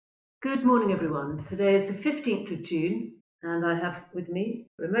Good morning, everyone. Today is the 15th of June, and I have with me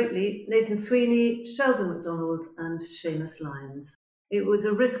remotely Nathan Sweeney, Sheldon McDonald, and Seamus Lyons. It was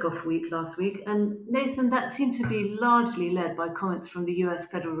a risk off week last week, and Nathan, that seemed to be largely led by comments from the US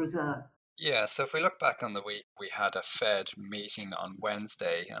Federal Reserve. Yeah, so if we look back on the week, we had a Fed meeting on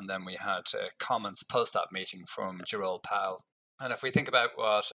Wednesday, and then we had comments post that meeting from Jerome Powell. And if we think about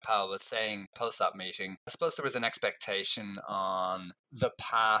what Powell was saying post that meeting, I suppose there was an expectation on the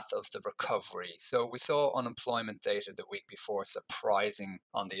path of the recovery. So we saw unemployment data the week before surprising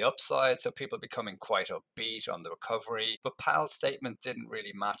on the upside, so people becoming quite upbeat on the recovery. But Powell's statement didn't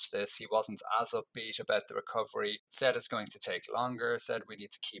really match this. He wasn't as upbeat about the recovery, said it's going to take longer, said we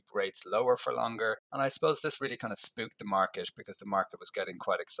need to keep rates lower for longer. And I suppose this really kind of spooked the market because the market was getting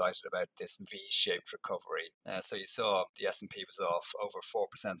quite excited about this V-shaped recovery. So you saw the S&P was off over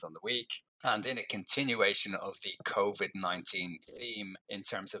 4% on the week. And in a continuation of the COVID-19 theme in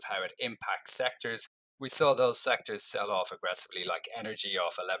terms of how it impacts sectors, we saw those sectors sell off aggressively, like energy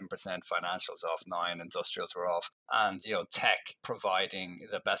off 11%, financials off 9%, industrials were off, and tech providing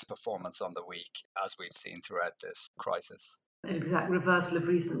the best performance on the week as we've seen throughout this crisis. An exact reversal of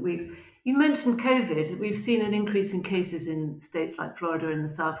recent weeks. You mentioned COVID. We've seen an increase in cases in states like Florida and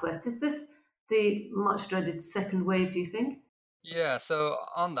the Southwest. Is this the much dreaded second wave, do you think? Yeah, so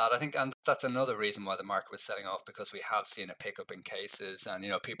on that, I think, and that's another reason why the market was selling off because we have seen a pickup in cases, and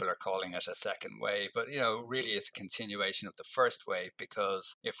people are calling it a second wave, but really it's a continuation of the first wave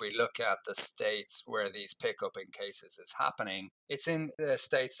because if we look at the states where these pickup in cases is happening, it's in the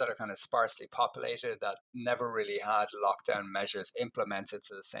states that are kind of sparsely populated that never really had lockdown measures implemented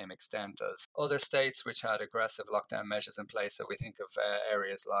to the same extent as other states which had aggressive lockdown measures in place. So we think of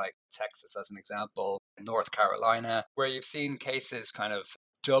areas like Texas as an example, North Carolina, where you've seen cases kind of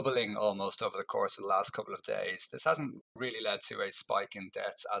doubling almost over the course of the last couple of days. This hasn't really led to a spike in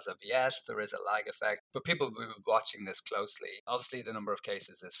deaths as of yet. There is a lag effect, but people will be watching this closely. Obviously, the number of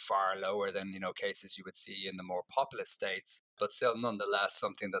cases is far lower than cases you would see in the more populous states, but still nonetheless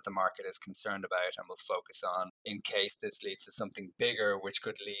something that the market is concerned about and will focus on in case this leads to something bigger, which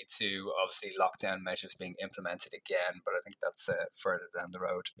could lead to obviously lockdown measures being implemented again. But I think that's further down the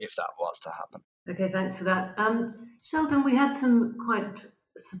road if that was to happen. Okay, thanks for that. Sheldon, we had some quite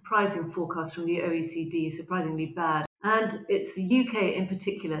surprising forecasts from the OECD, surprisingly bad. And it's the UK in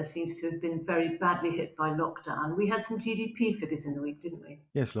particular seems to have been very badly hit by lockdown. We had some GDP figures in the week, didn't we?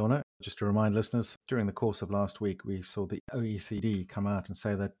 Yes, Lorna. Just to remind listeners, during the course of last week, we saw the OECD come out and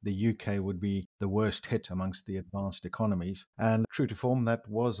say that the UK would be the worst hit amongst the advanced economies. And true to form, that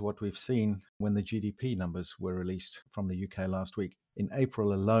was what we've seen when the GDP numbers were released from the UK last week. In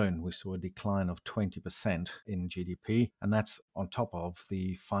April alone, we saw a decline of 20% in GDP, and that's on top of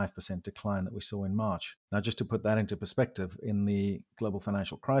the 5% decline that we saw in March. Now, just to put that into perspective, in the global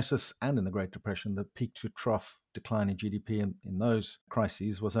financial crisis and in the Great Depression, the peak to trough decline in GDP in those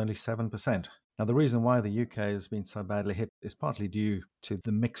crises was only 7%. Now, the reason why the UK has been so badly hit is partly due to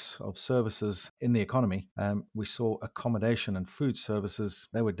the mix of services in the economy. We saw accommodation and food services,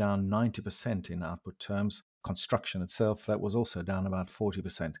 they were down 90% in output terms. Construction itself, that was also down about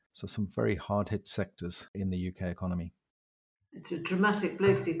 40%. So some very hard-hit sectors in the UK economy. It's a dramatic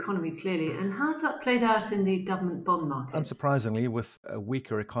blow to the economy, clearly. And how's that played out in the government bond markets? Unsurprisingly, with a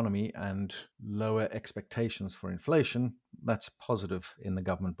weaker economy and lower expectations for inflation, that's positive in the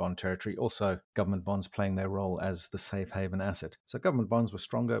government bond territory. Also, government bonds playing their role as the safe haven asset. So government bonds were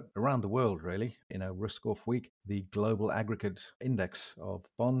stronger around the world, really. In a risk-off week, the global aggregate index of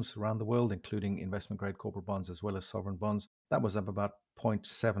bonds around the world, including investment-grade corporate bonds as well as sovereign bonds, that was up about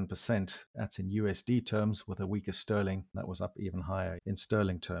 0.7%. That's in USD terms. With a weaker sterling, that was up even higher in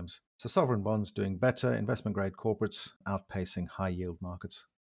sterling terms. So sovereign bonds doing better, investment-grade corporates outpacing high-yield markets.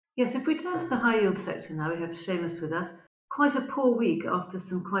 Yes, if we turn to the high yield sector now, we have Seamus with us. Quite a poor week after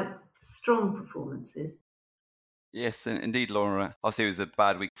some quite strong performances. Yes, indeed, Laura. Obviously, it was a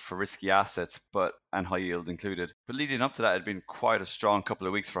bad week for risky assets, and high yield included. But leading up to that, it had been quite a strong couple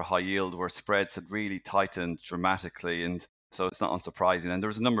of weeks for high yield, where spreads had really tightened dramatically, and so it's not unsurprising. And there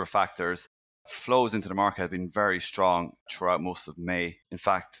was a number of factors. Flows into the market have been very strong throughout most of May. In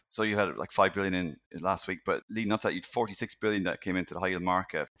fact, so you had like 5 billion in last week, but leading up to that, you had 46 billion that came into the high yield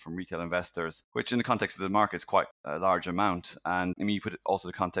market from retail investors, which in the context of the market is quite a large amount. And I mean, you put it also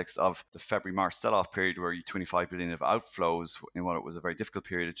the context of the February-March sell-off period where you had 25 billion of outflows in what it was a very difficult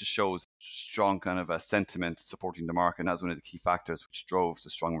period. It just shows strong kind of a sentiment supporting the market. And that was one of the key factors which drove the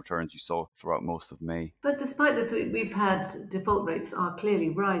strong returns you saw throughout most of May. But despite this, we've had default rates are clearly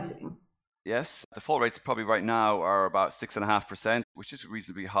rising. Yes, default rates probably right now are about 6.5%, which is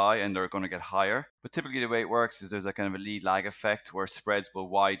reasonably high, and they're going to get higher. But typically, the way it works is there's a kind of a lead lag effect where spreads will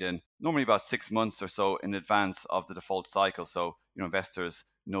widen normally about 6 months or so in advance of the default cycle. So, investors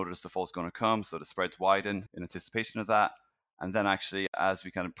notice default's going to come, so the spreads widen in anticipation of that. And then actually, as we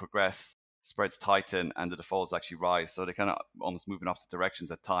kind of progress, spreads tighten and the defaults actually rise. So they kind of almost move in opposite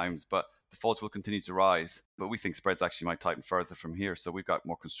directions at times, but defaults will continue to rise. But we think spreads actually might tighten further from here. So we've got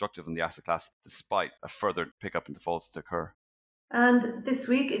more constructive in the asset class despite a further pickup in defaults to occur. And this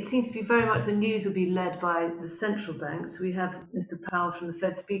week, it seems to be very much the news will be led by the central banks. We have Mr. Powell from the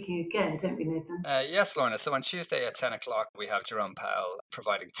Fed speaking again, don't we, Nathan? Yes, Lorna. So on Tuesday at 10 o'clock, we have Jerome Powell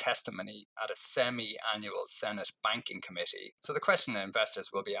providing testimony at a semi-annual Senate Banking Committee. So the question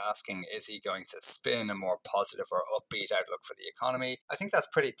investors will be asking, is he going to spin a more positive or upbeat outlook for the economy? I think that's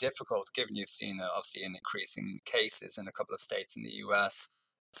pretty difficult given you've seen obviously an increase in cases in a couple of states in the US.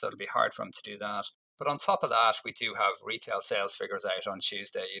 So it'll be hard for him to do that. But on top of that, we do have retail sales figures out on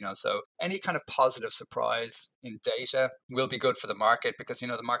Tuesday, so any kind of positive surprise in data will be good for the market because,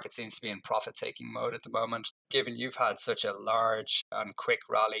 the market seems to be in profit-taking mode at the moment, given you've had such a large and quick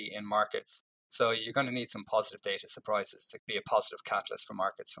rally in markets. So you're going to need some positive data surprises to be a positive catalyst for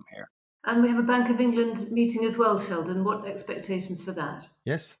markets from here. And we have a Bank of England meeting as well, Sheldon. What expectations for that?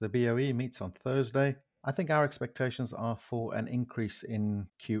 Yes, the BOE meets on Thursday. I think our expectations are for an increase in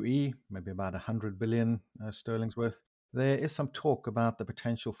QE, maybe about 100 billion sterling's worth. There is some talk about the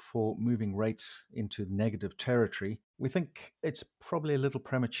potential for moving rates into negative territory. We think it's probably a little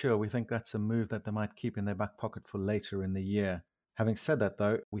premature. We think that's a move that they might keep in their back pocket for later in the year. Having said that,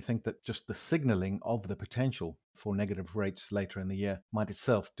 though, we think that just the signaling of the potential for negative rates later in the year might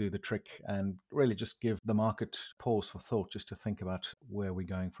itself do the trick and really just give the market pause for thought just to think about where we're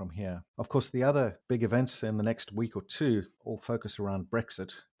going from here. Of course, the other big events in the next week or two all focus around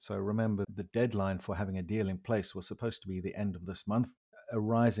Brexit. So remember, the deadline for having a deal in place was supposed to be the end of this month. A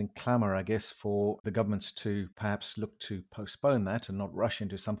rising clamour, I guess, for the governments to perhaps look to postpone that and not rush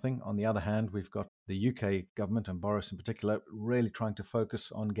into something. On the other hand, we've got the UK government and Boris in particular really trying to focus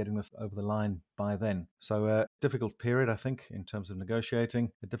on getting this over the line by then. So a difficult period, I think, in terms of negotiating,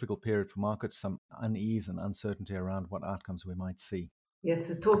 a difficult period for markets, some unease and uncertainty around what outcomes we might see. Yes,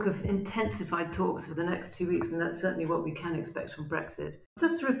 there's talk of intensified talks for the next 2 weeks, and that's certainly what we can expect from Brexit.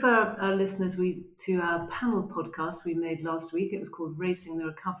 Just to refer our listeners to our panel podcast we made last week, it was called Racing the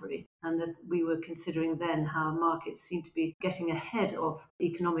Recovery, and that we were considering then how markets seem to be getting ahead of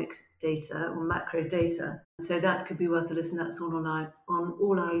economic data or macro data. So that could be worth a listen. That's all on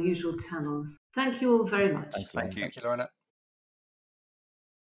all our usual channels. Thank you all very much. Thanks, Thank you. Thank you, Lorna.